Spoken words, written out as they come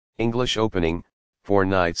English opening, 4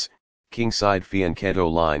 knights, Kingside Fianchetto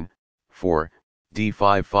line, 4,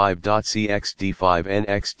 d5 5.cx d5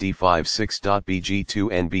 nx d5 6.bg2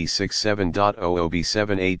 nb 6 7.00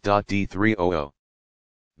 b7 8.d300.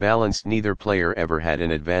 Balanced, neither player ever had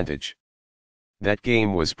an advantage. That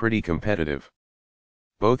game was pretty competitive.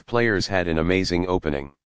 Both players had an amazing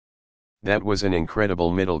opening. That was an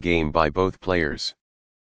incredible middle game by both players.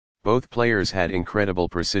 Both players had incredible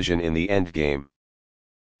precision in the end game.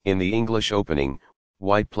 In the English opening,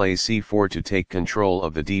 White plays c4 to take control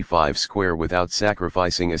of the d5 square without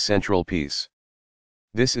sacrificing a central piece.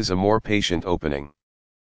 This is a more patient opening.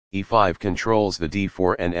 e5 controls the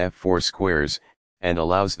d4 and f4 squares, and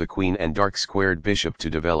allows the queen and dark squared bishop to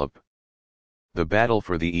develop. The battle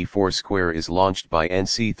for the e4 square is launched by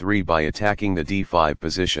nc3 by attacking the d5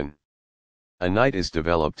 position. A knight is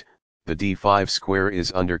developed, the d5 square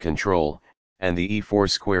is under control, and the e4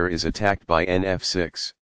 square is attacked by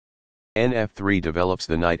nf6. nf3 develops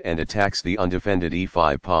the knight and attacks the undefended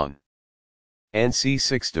e5 pawn.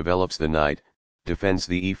 nc6 develops the knight, defends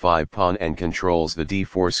the e5 pawn and controls the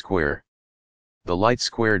d4 square. The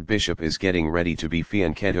light-squared bishop is getting ready to be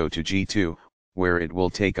fianchetto to g2, where it will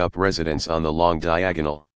take up residence on the long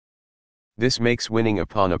diagonal. This makes winning a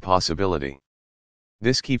pawn a possibility.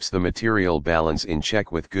 This keeps the material balance in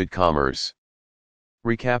check with good commerce.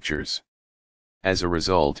 Recaptures. As a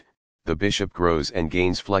result, the bishop grows and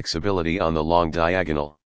gains flexibility on the long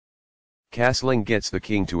diagonal. Castling gets the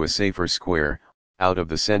king to a safer square, out of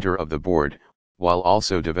the center of the board, while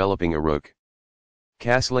also developing a rook.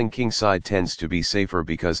 Castling kingside tends to be safer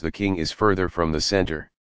because the king is further from the center.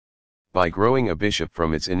 By growing a bishop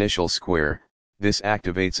from its initial square, this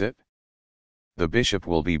activates it. The bishop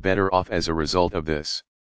will be better off as a result of this.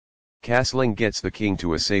 Castling gets the king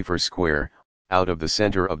to a safer square, out of the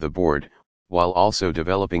center of the board, while also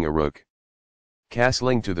developing a rook.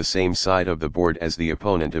 Castling to the same side of the board as the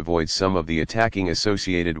opponent avoids some of the attacking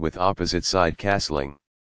associated with opposite side castling.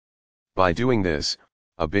 By doing this,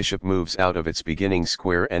 a bishop moves out of its beginning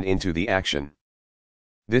square and into the action.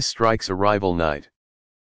 This strikes a rival knight.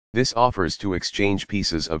 This offers to exchange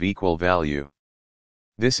pieces of equal value.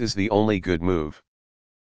 This is the only good move.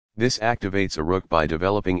 This activates a rook by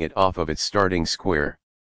developing it off of its starting square.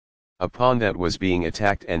 A pawn that was being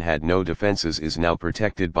attacked and had no defenses is now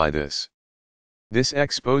protected by this. This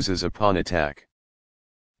exposes a pawn attack.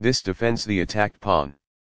 This defends the attacked pawn.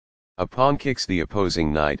 A pawn kicks the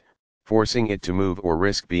opposing knight, forcing it to move or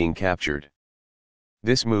risk being captured.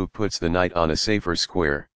 This move puts the knight on a safer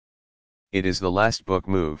square. It is the last book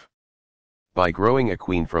move. By growing a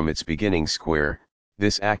queen from its beginning square,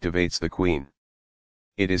 this activates the queen.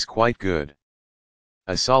 It is quite good.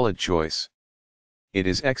 A solid choice. It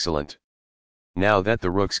is excellent. Now that the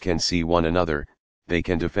rooks can see one another, they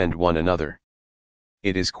can defend one another.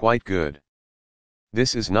 It is quite good.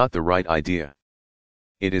 This is not the right idea.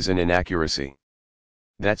 It is an inaccuracy.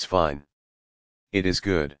 That's fine. It is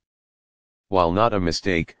good. While not a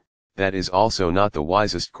mistake, that is also not the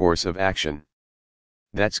wisest course of action.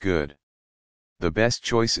 That's good. The best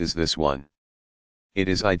choice is this one. It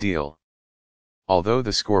is ideal. Although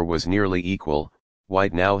the score was nearly equal,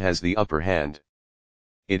 White now has the upper hand.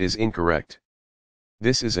 It is incorrect.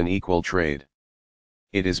 This is an equal trade.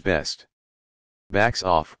 It is best. Backs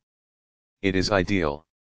off. It is ideal.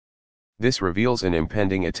 This reveals an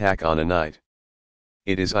impending attack on a knight.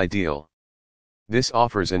 It is ideal. This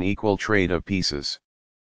offers an equal trade of pieces.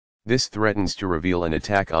 This threatens to reveal an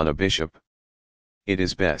attack on a bishop. It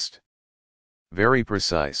is best. Very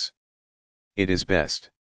precise. It is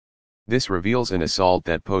best. This reveals an assault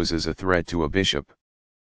that poses a threat to a bishop.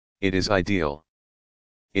 It is ideal.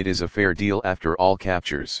 It is a fair deal after all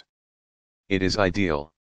captures. It is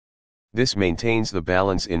ideal. This maintains the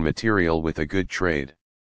balance in material with a good trade.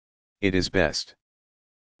 It is best.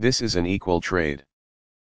 This is an equal trade.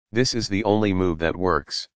 This is the only move that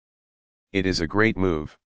works. It is a great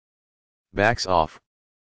move. Backs off.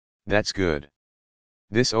 That's good.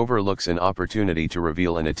 This overlooks an opportunity to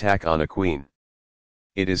reveal an attack on a queen.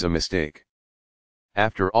 It is a mistake.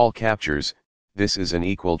 After all captures, this is an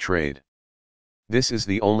equal trade. This is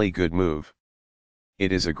the only good move.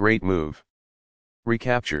 It is a great move.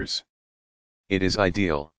 Recaptures. It is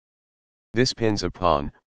ideal. This pins a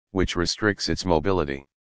pawn, which restricts its mobility.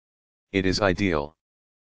 It is ideal.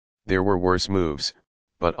 There were worse moves,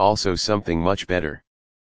 but also something much better.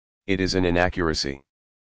 It is an inaccuracy.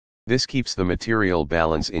 This keeps the material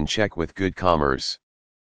balance in check with good commerce.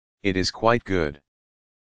 It is quite good.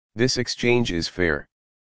 This exchange is fair.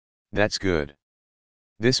 That's good.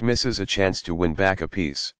 This misses a chance to win back a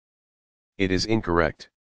piece. It is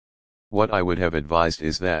incorrect. What I would have advised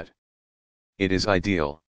is that. It is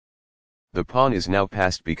ideal. The pawn is now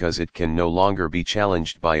passed because it can no longer be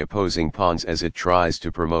challenged by opposing pawns as it tries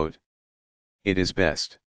to promote. It is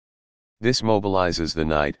best. This mobilizes the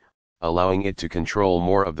knight, allowing it to control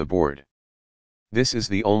more of the board. This is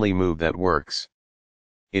the only move that works.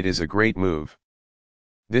 It is a great move.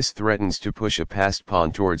 This threatens to push a passed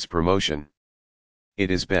pawn towards promotion. It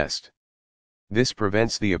is best. This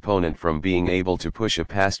prevents the opponent from being able to push a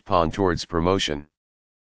passed pawn towards promotion.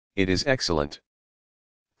 It is excellent.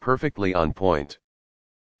 Perfectly on point.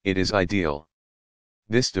 It is ideal.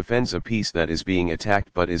 This defends a piece that is being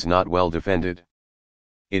attacked but is not well defended.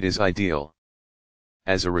 It is ideal.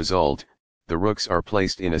 As a result, the rooks are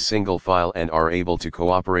placed in a single file and are able to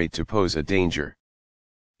cooperate to pose a danger.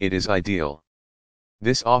 It is ideal.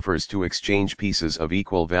 This offers to exchange pieces of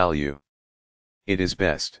equal value. It is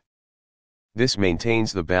best. This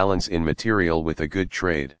maintains the balance in material with a good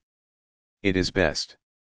trade. It is best.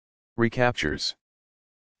 Recaptures.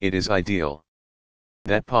 It is ideal.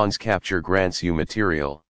 That pawn's capture grants you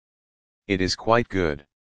material. It is quite good.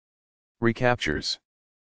 Recaptures.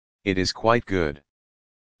 It is quite good.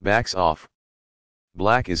 Backs off.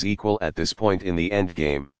 Black is equal at this point in the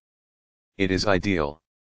endgame. It is ideal.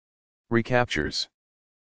 Recaptures.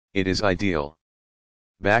 It is ideal.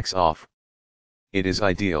 Backs off. It is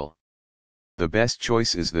ideal. The best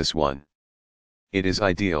choice is this one. It is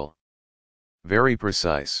ideal. Very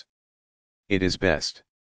precise. It is best.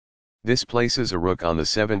 This places a rook on the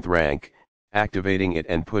 7th rank, activating it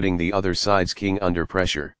and putting the other side's king under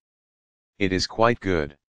pressure. It is quite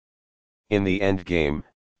good. In the endgame,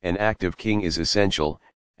 an active king is essential,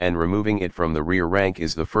 and removing it from the rear rank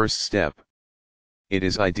is the first step. It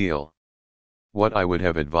is ideal. What I would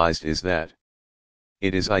have advised is that.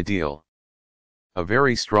 It is ideal. A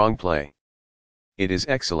very strong play. It is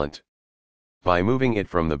excellent. By moving it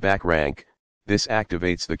from the back rank, this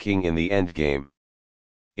activates the king in the endgame.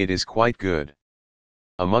 It is quite good.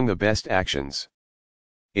 Among the best actions.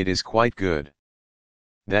 It is quite good.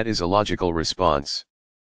 That is a logical response.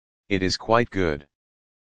 It is quite good.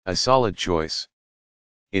 A solid choice.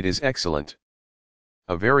 It is excellent.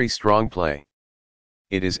 A very strong play.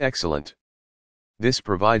 It is excellent. This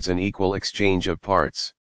provides an equal exchange of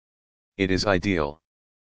parts. It is ideal.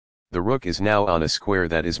 The rook is now on a square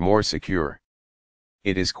that is more secure.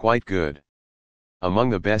 It is quite good. Among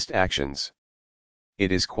the best actions.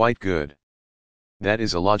 It is quite good. That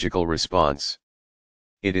is a logical response.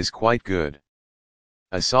 It is quite good.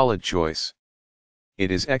 A solid choice. It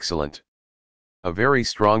is excellent. A very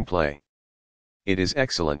strong play. It is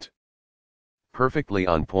excellent. Perfectly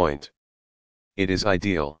on point. It is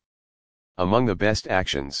ideal. Among the best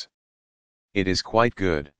actions. It is quite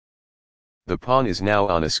good. The pawn is now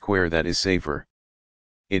on a square that is safer.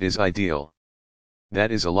 It is ideal.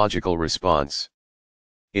 That is a logical response.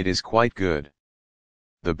 It is quite good.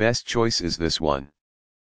 The best choice is this one.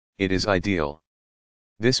 It is ideal.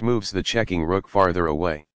 This moves the checking rook farther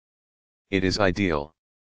away. It is ideal.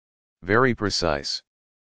 Very precise.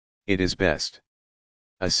 It is best.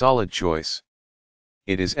 A solid choice.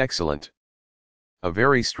 It is excellent. A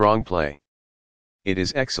very strong play. It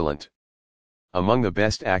is excellent. Among the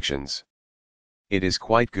best actions. It is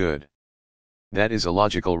quite good. That is a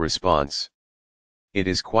logical response. It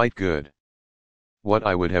is quite good. What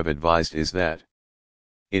I would have advised is that.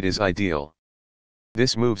 It is ideal.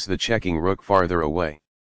 This moves the checking rook farther away.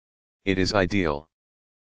 It is ideal.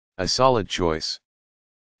 A solid choice.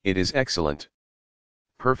 It is excellent.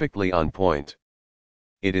 Perfectly on point.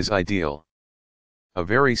 It is ideal. A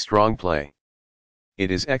very strong play.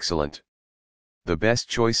 It is excellent. The best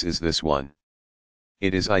choice is this one.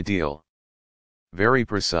 It is ideal. Very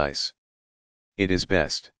precise. It is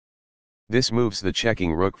best. This moves the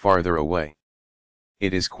checking rook farther away.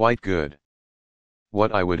 It is quite good.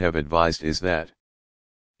 What I would have advised is that.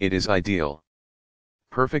 It is ideal.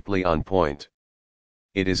 Perfectly on point.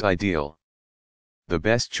 It is ideal. The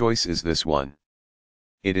best choice is this one.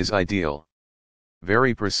 It is ideal.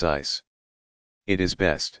 Very precise. It is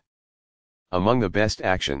best. Among the best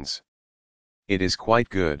actions. It is quite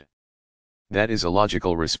good. That is a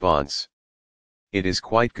logical response. It is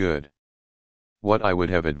quite good. What I would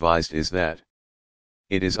have advised is that.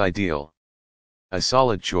 It is ideal. A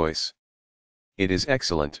solid choice. It is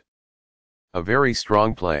excellent. A very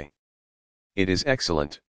strong play. It is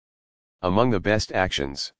excellent. Among the best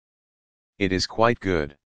actions. It is quite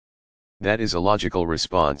good. That is a logical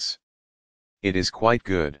response. It is quite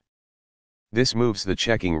good. This moves the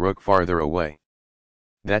checking rook farther away.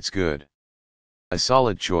 That's good. A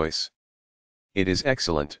solid choice. It is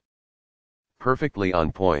excellent. Perfectly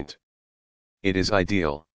on point. It is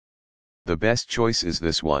ideal. The best choice is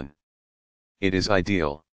this one. It is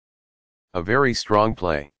ideal. A very strong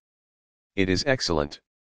play. It is excellent.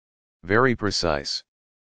 Very precise.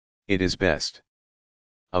 It is best.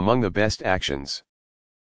 Among the best actions.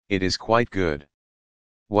 It is quite good.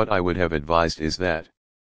 What I would have advised is that.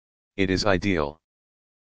 It is ideal.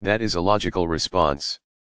 That is a logical response.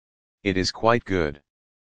 It is quite good.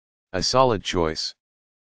 A solid choice.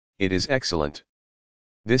 It is excellent.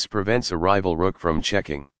 This prevents a rival rook from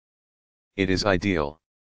checking. It is ideal.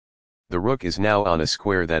 The rook is now on a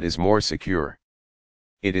square that is more secure.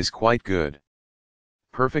 It is quite good.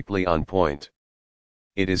 Perfectly on point.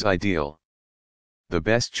 It is ideal. The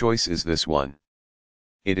best choice is this one.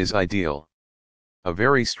 It is ideal. A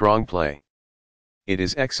very strong play. It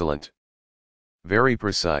is excellent. Very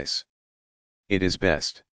precise. It is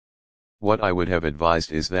best. What I would have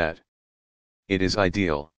advised is that. It is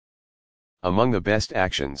ideal. Among the best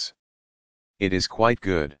actions. It is quite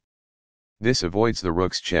good. This avoids the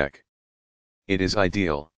rook's check. It is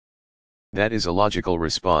ideal. That is a logical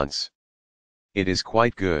response. It is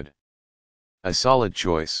quite good. A solid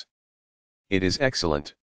choice. It is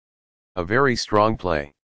excellent. A very strong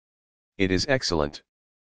play. It is excellent.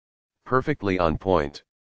 Perfectly on point.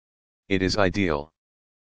 It is ideal.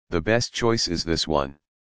 The best choice is this one.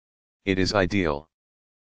 It is ideal.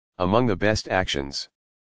 Among the best actions.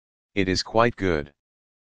 It is quite good.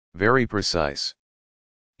 Very precise.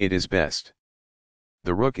 It is best.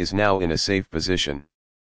 The rook is now in a safe position.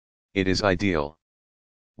 It is ideal.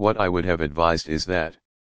 What I would have advised is that.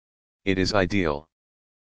 It is ideal.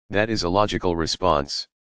 That is a logical response.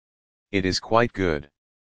 It is quite good.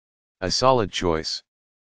 A solid choice.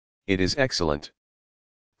 It is excellent.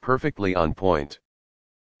 Perfectly on point.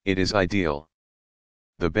 It is ideal.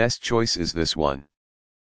 The best choice is this one.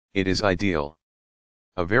 It is ideal.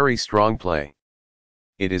 A very strong play.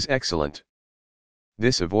 It is excellent.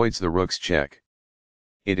 This avoids the rook's check.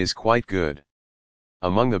 It is quite good.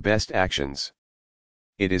 Among the best actions.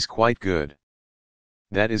 It is quite good.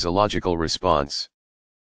 That is a logical response.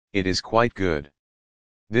 It is quite good.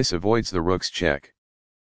 This avoids the rook's check.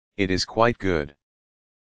 It is quite good.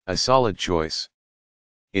 A solid choice.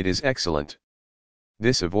 It is excellent.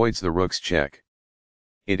 This avoids the rook's check.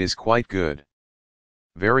 It is quite good.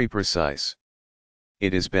 Very precise.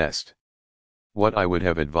 It is best. What I would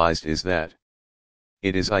have advised is that.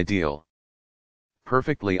 It is ideal.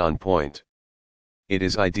 Perfectly on point. It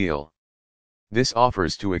is ideal. This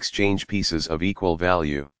offers to exchange pieces of equal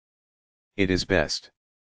value. It is best.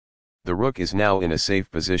 The rook is now in a safe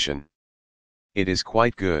position. It is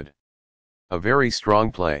quite good. A very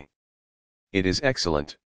strong play. It is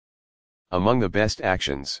excellent. Among the best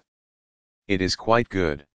actions. It is quite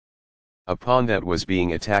good. A pawn that was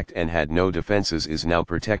being attacked and had no defenses is now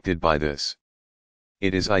protected by this.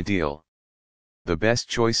 It is ideal. The best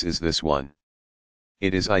choice is this one.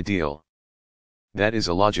 It is ideal. That is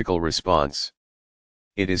a logical response.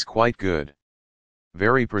 It is quite good.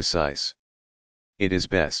 Very precise. It is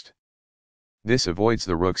best. This avoids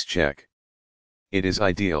the rook's check. It is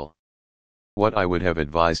ideal. What I would have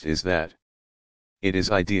advised is that. It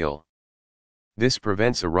is ideal. This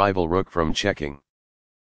prevents a rival rook from checking.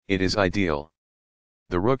 It is ideal.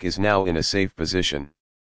 The rook is now in a safe position.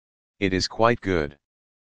 It is quite good.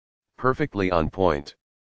 Perfectly on point.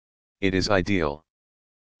 It is ideal.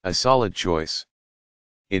 A solid choice.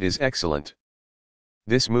 It is excellent.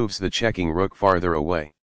 This moves the checking rook farther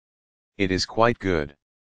away. It is quite good.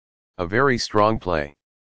 A very strong play.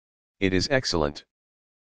 It is excellent.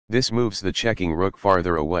 This moves the checking rook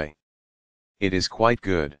farther away. It is quite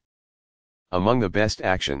good. Among the best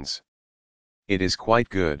actions. It is quite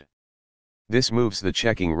good. This moves the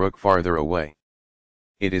checking rook farther away.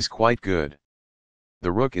 It is quite good.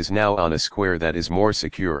 The rook is now on a square that is more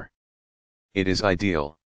secure. It is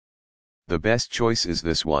ideal. The best choice is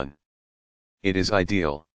this one. It is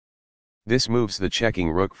ideal. This moves the checking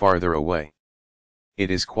rook farther away.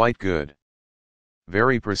 It is quite good.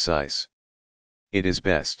 Very precise. It is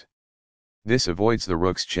best. This avoids the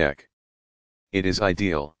rook's check. It is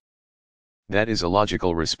ideal. That is a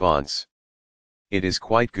logical response. It is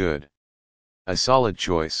quite good. A solid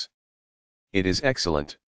choice. It is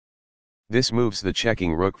excellent. This moves the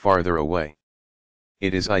checking rook farther away.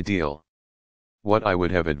 It is ideal. What I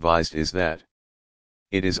would have advised is that.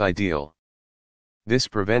 It is ideal. This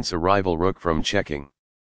prevents a rival rook from checking.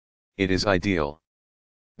 It is ideal.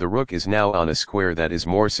 The rook is now on a square that is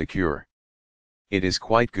more secure. It is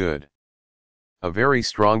quite good. A very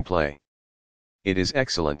strong play. It is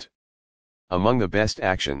excellent. Among the best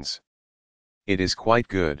actions. It is quite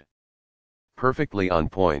good. Perfectly on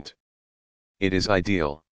point. It is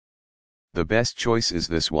ideal. The best choice is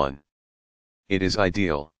this one. It is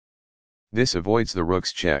ideal. This avoids the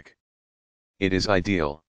rook's check. It is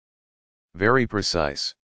ideal. Very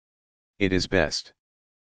precise. It is best.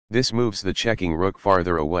 This moves the checking rook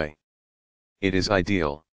farther away. It is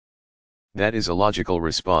ideal. That is a logical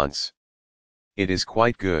response. It is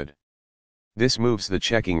quite good. This moves the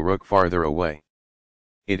checking rook farther away.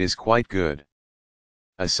 It is quite good.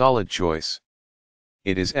 A solid choice.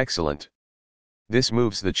 It is excellent. This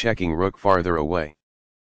moves the checking rook farther away.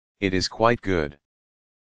 It is quite good.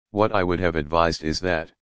 What I would have advised is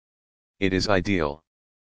that. It is ideal.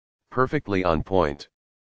 Perfectly on point.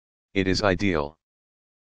 It is ideal.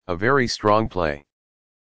 A very strong play.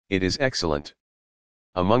 It is excellent.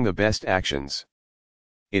 Among the best actions.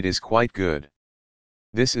 It is quite good.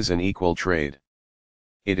 This is an equal trade.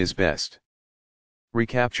 It is best.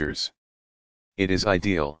 Recaptures. It is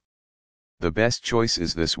ideal. The best choice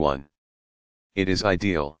is this one. It is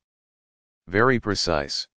ideal. Very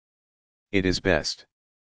precise. It is best.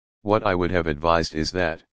 What I would have advised is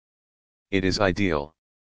that. It is ideal.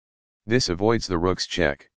 This avoids the rook's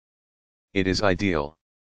check. It is ideal.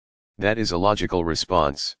 That is a logical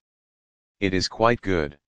response. It is quite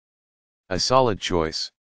good. A solid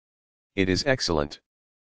choice. It is excellent.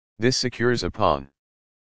 This secures a pawn.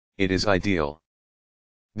 It is ideal.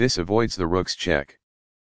 This avoids the rook's check.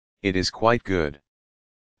 It is quite good.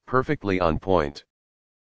 Perfectly on point.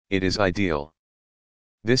 It is ideal.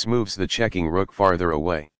 This moves the checking rook farther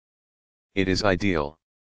away. It is ideal.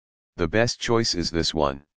 The best choice is this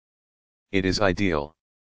one. It is ideal.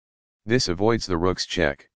 This avoids the rook's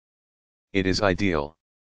check. It is ideal.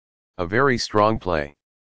 A very strong play.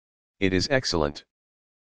 It is excellent.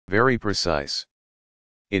 Very precise.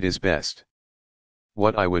 It is best.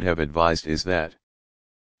 What I would have advised is that.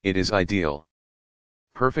 It is ideal.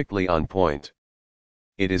 Perfectly on point.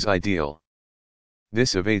 It is ideal.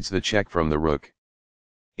 This evades the check from the rook.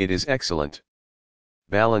 It is excellent.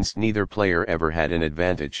 Balanced. Neither player ever had an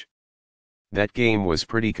advantage. That game was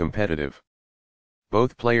pretty competitive.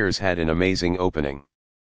 Both players had an amazing opening.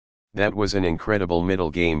 That was an incredible middle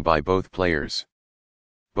game by both players.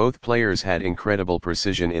 Both players had incredible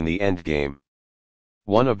precision in the endgame.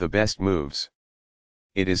 One of the best moves.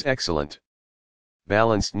 It is excellent.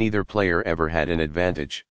 Balanced. Neither player ever had an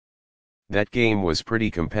advantage. That game was pretty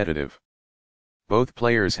competitive. Both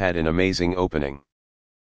players had an amazing opening.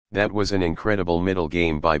 That was an incredible middle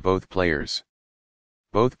game by both players.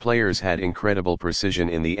 Both players had incredible precision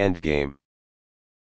in the endgame.